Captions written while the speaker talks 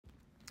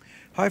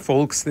Hi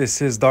folks,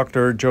 this is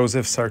Dr.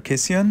 Joseph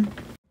Sarkissian.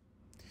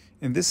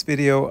 In this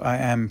video, I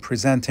am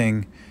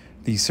presenting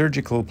the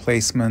surgical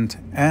placement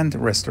and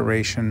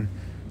restoration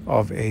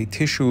of a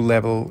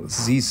tissue-level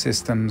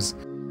Zsystems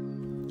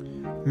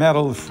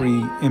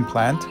metal-free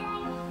implant.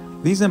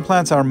 These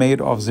implants are made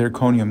of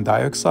zirconium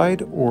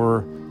dioxide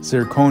or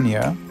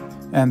zirconia,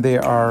 and they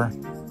are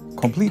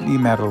completely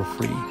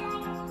metal-free.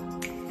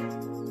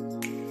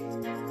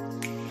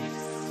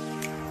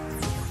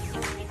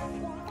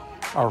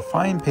 Our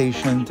fine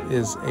patient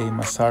is a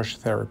massage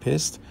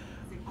therapist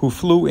who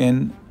flew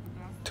in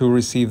to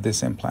receive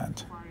this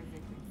implant.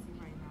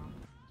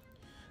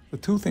 The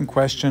tooth in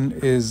question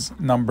is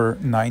number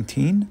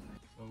 19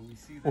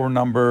 or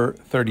number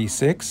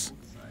 36,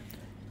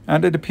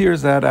 and it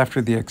appears that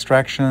after the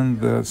extraction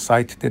the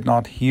site did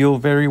not heal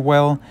very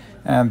well,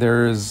 and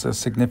there is a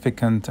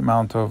significant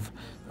amount of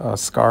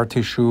scar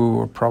tissue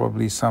or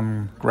probably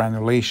some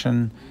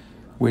granulation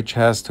which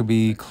has to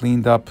be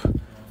cleaned up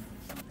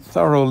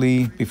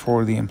thoroughly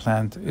before the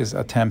implant is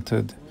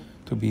attempted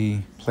to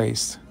be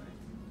placed.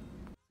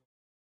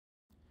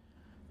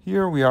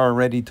 Here we are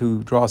ready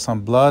to draw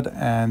some blood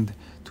and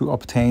to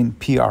obtain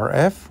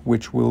PRF,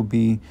 which will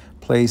be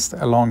placed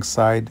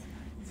alongside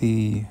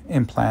the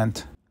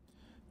implant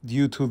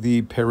due to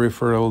the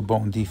peripheral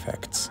bone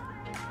defects.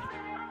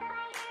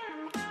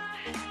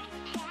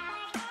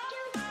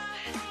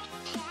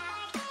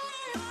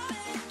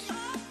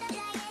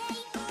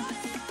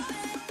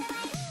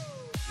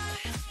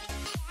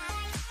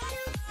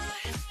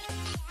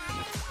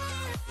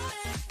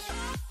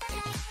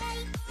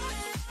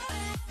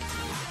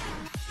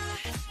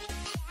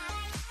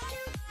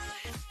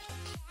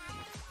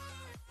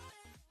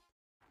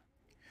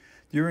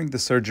 During the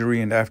surgery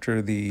and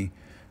after the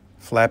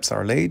flaps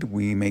are laid,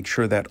 we make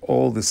sure that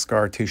all the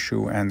scar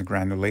tissue and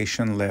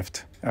granulation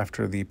left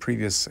after the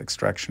previous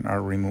extraction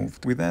are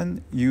removed. We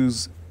then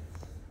use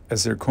a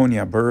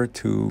zirconia burr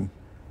to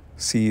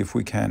see if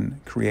we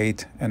can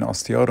create an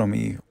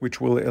osteotomy,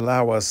 which will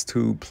allow us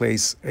to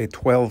place a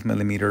 12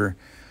 millimeter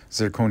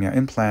zirconia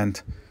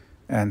implant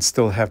and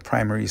still have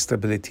primary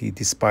stability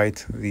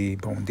despite the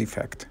bone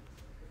defect.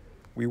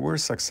 We were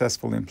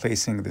successful in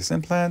placing this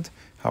implant.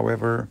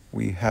 However,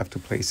 we have to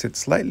place it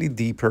slightly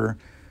deeper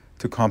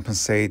to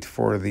compensate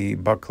for the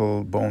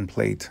buccal bone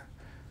plate,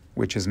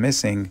 which is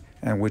missing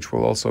and which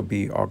will also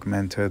be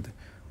augmented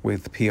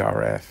with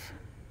PRF.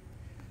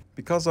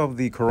 Because of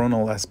the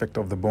coronal aspect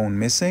of the bone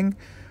missing,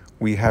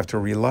 we have to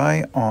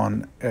rely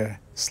on a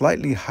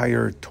slightly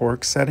higher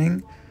torque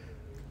setting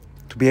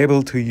to be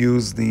able to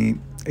use the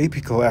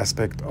apical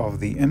aspect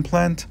of the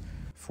implant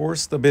for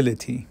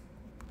stability.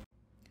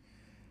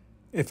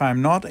 If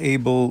I'm not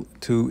able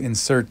to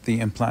insert the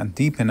implant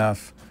deep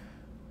enough,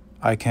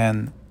 I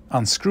can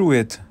unscrew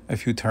it a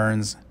few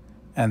turns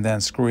and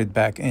then screw it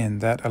back in.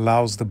 That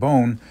allows the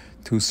bone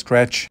to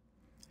stretch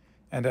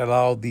and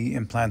allow the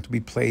implant to be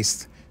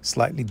placed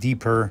slightly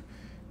deeper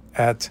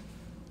at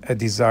a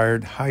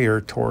desired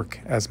higher torque,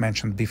 as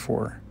mentioned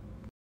before.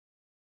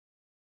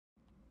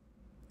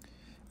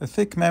 A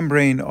thick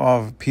membrane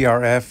of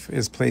PRF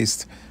is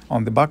placed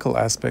on the buccal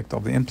aspect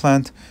of the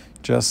implant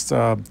just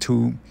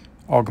to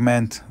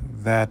augment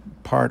that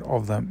part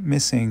of the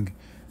missing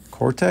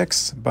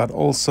cortex, but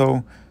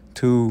also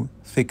to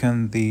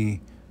thicken the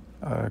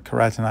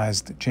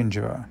keratinized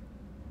gingiva.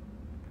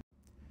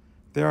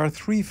 There are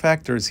three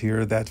factors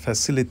here that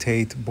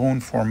facilitate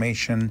bone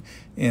formation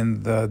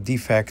in the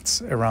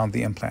defects around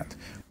the implant.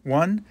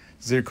 One,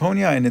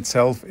 zirconia in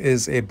itself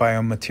is a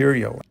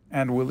biomaterial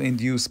and will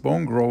induce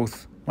bone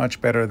growth much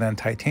better than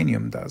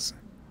titanium does.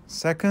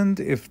 Second,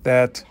 if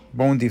that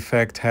bone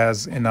defect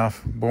has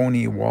enough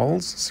bony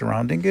walls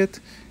surrounding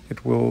it,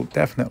 it will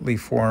definitely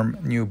form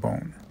new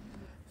bone.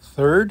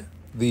 Third,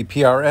 the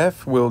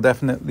PRF will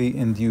definitely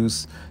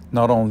induce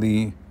not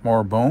only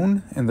more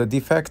bone in the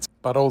defects,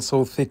 but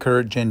also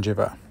thicker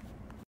gingiva.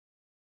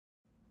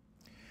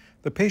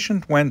 The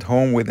patient went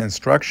home with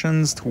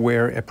instructions to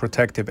wear a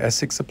protective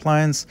Essex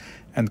appliance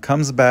and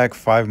comes back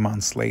 5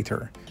 months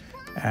later.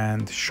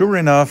 And sure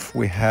enough,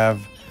 we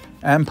have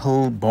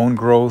ample bone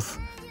growth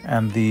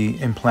and the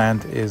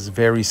implant is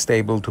very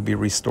stable to be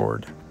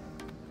restored.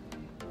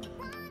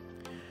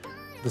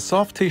 The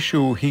soft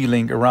tissue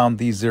healing around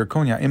these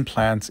zirconia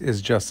implants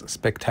is just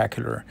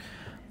spectacular.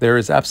 There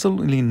is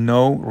absolutely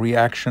no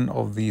reaction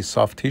of the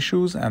soft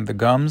tissues and the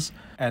gums,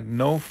 and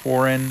no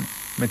foreign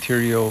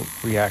material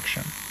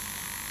reaction.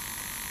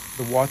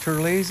 The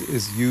waterlaze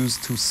is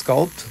used to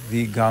sculpt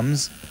the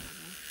gums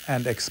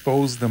and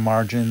expose the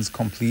margins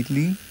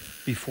completely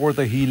before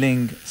the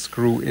healing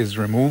screw is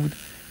removed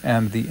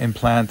and the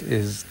implant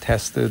is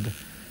tested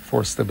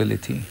for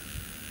stability.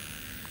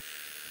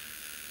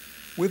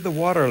 With the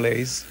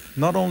waterlaze,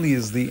 not only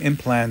is the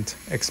implant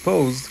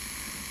exposed,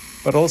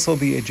 but also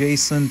the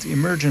adjacent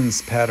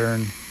emergence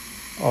pattern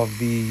of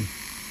the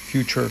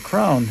future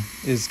crown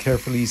is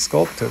carefully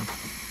sculpted.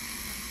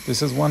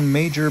 This is one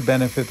major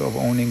benefit of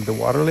owning the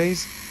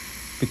waterlaze,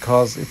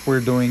 because if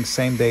we're doing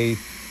same-day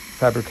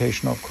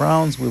fabrication of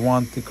crowns, we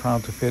want the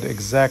crown to fit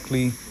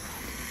exactly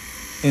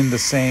in the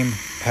same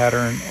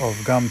pattern of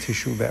gum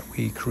tissue that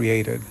we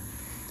created.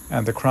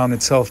 And the crown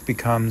itself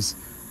becomes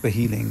the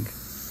healing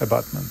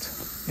abutment,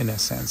 in a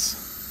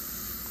sense.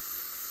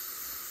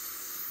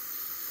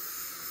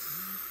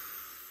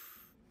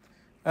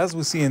 As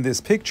we see in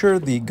this picture,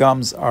 the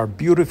gums are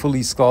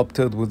beautifully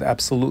sculpted with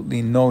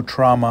absolutely no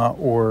trauma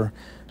or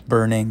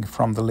burning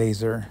from the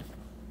laser.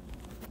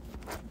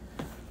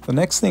 The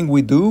next thing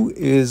we do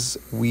is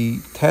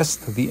we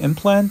test the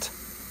implant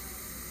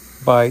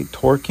by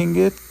torquing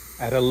it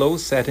at a low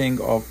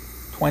setting of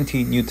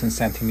 20 Newton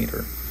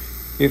centimeter.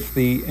 If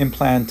the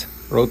implant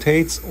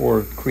rotates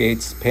or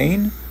creates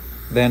pain,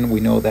 then we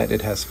know that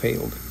it has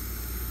failed.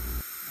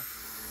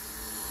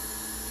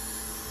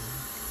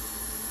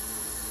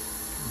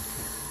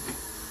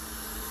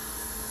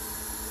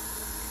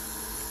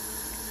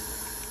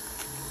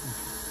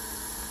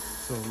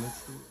 So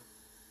let's do it.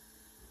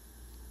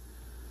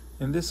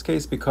 In this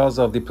case, because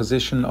of the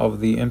position of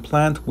the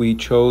implant, we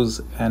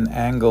chose an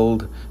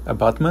angled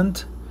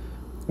abutment,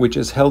 which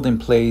is held in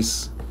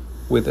place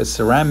with a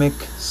ceramic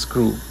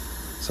screw.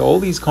 So all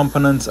these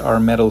components are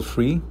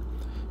metal-free,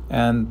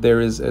 and there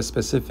is a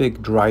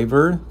specific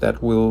driver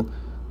that will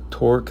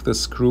torque the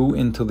screw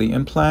into the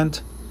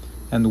implant,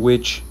 and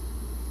which,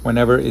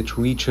 whenever it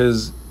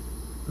reaches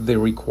the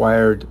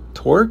required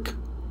torque,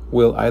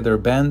 will either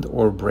bend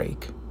or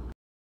break.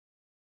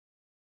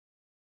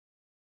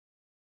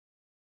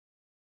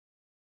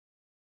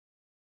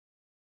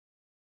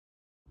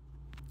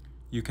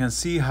 You can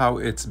see how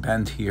it's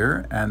bent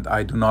here, and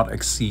I do not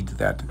exceed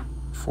that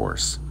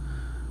force.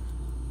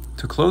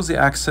 To close the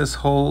access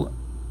hole,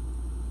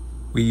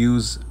 we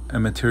use a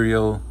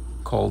material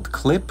called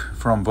clip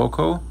from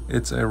Voco.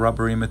 It's a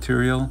rubbery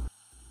material,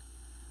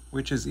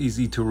 which is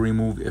easy to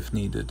remove if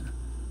needed.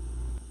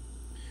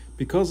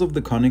 Because of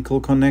the conical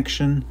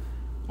connection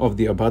of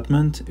the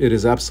abutment, it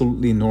is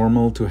absolutely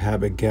normal to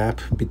have a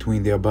gap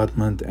between the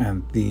abutment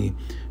and the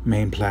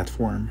main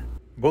platform.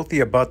 Both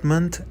the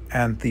abutment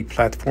and the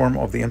platform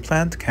of the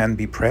implant can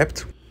be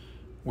prepped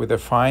with a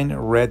fine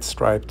red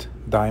striped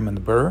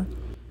diamond burr.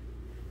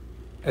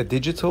 A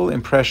digital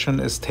impression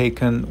is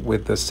taken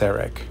with the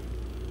Cerec.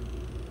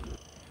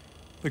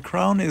 The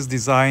crown is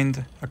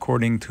designed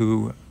according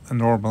to the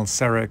normal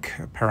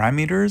Cerec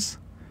parameters.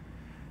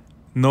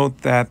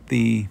 Note that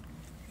the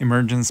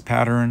emergence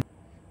pattern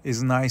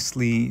is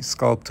nicely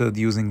sculpted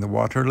using the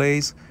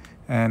waterlays,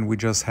 and we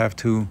just have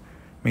to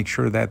make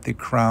sure that the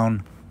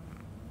crown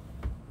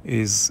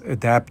is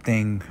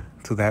adapting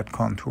to that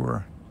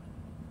contour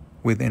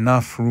with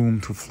enough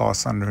room to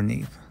floss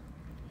underneath.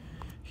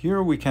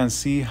 Here we can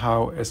see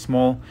how a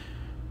small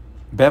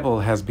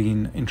bevel has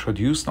been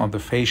introduced on the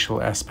facial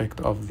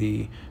aspect of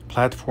the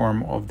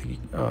platform of the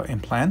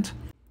implant.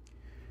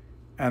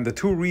 And the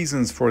two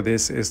reasons for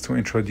this is to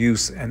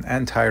introduce an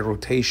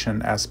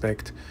anti-rotation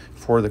aspect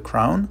for the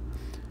crown,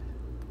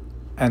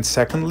 and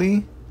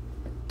secondly,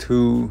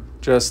 to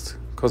just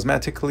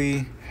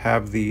cosmetically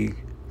have the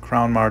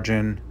crown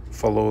margin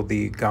follow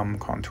the gum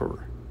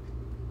contour.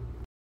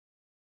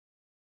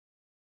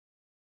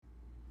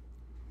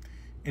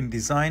 In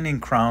designing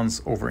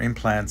crowns over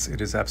implants,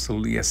 it is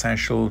absolutely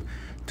essential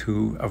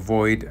to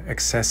avoid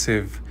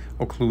excessive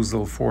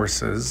occlusal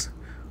forces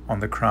on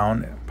the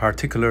crown,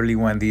 particularly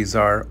when these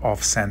are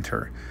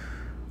off-center.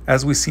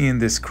 As we see in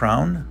this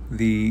crown,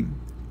 the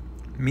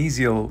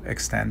mesial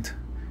extent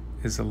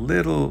is a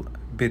little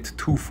bit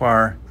too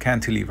far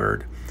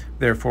cantilevered.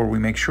 Therefore, we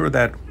make sure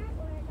that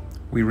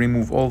we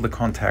remove all the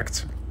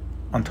contacts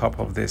on top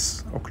of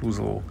this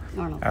occlusal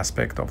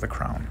aspect of the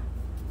crown.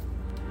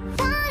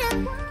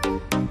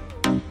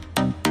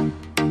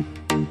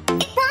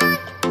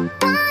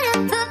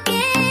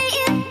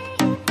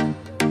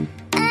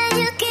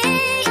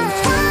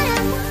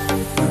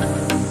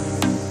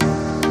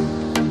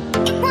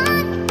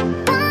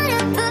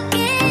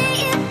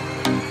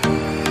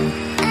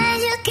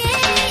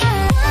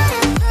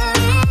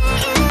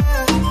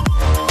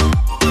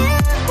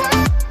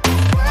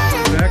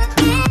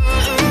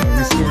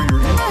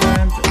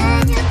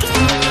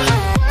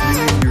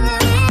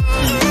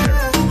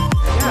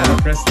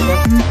 Press the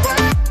button.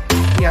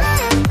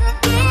 Yes.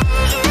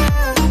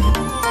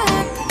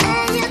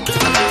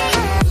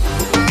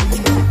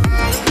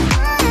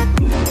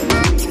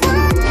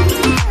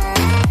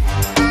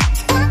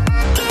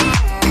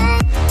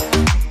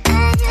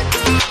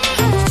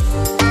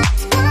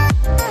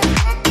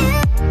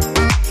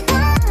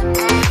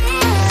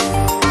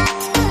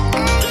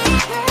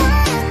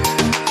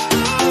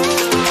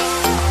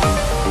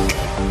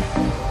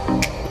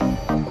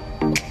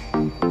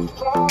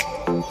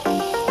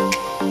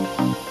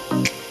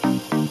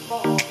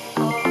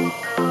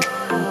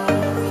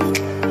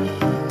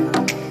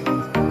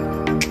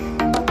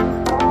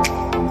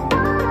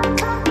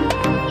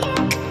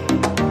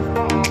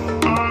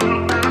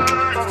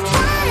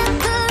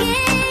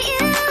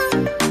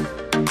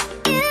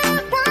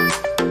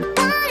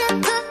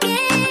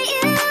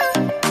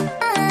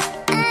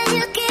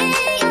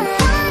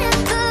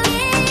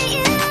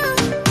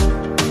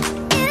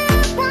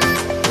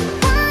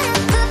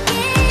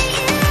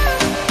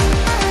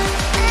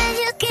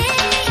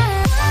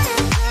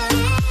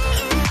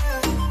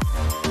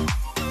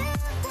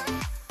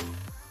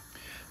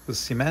 The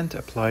cement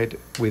applied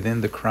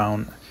within the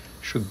crown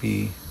should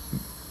be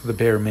the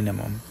bare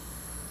minimum.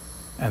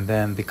 And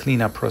then the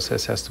cleanup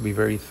process has to be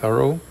very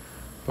thorough,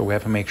 but we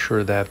have to make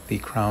sure that the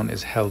crown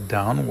is held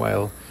down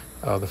while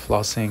the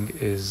flossing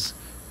is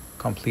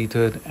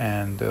completed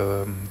and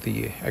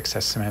the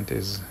excess cement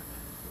is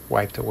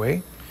wiped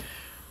away.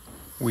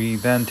 We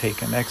then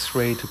take an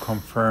X-ray to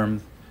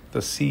confirm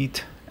the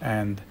seat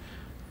and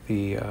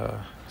the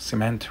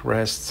cement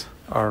rests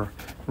are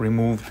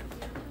removed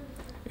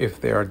if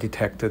they are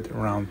detected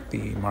around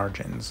the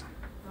margins.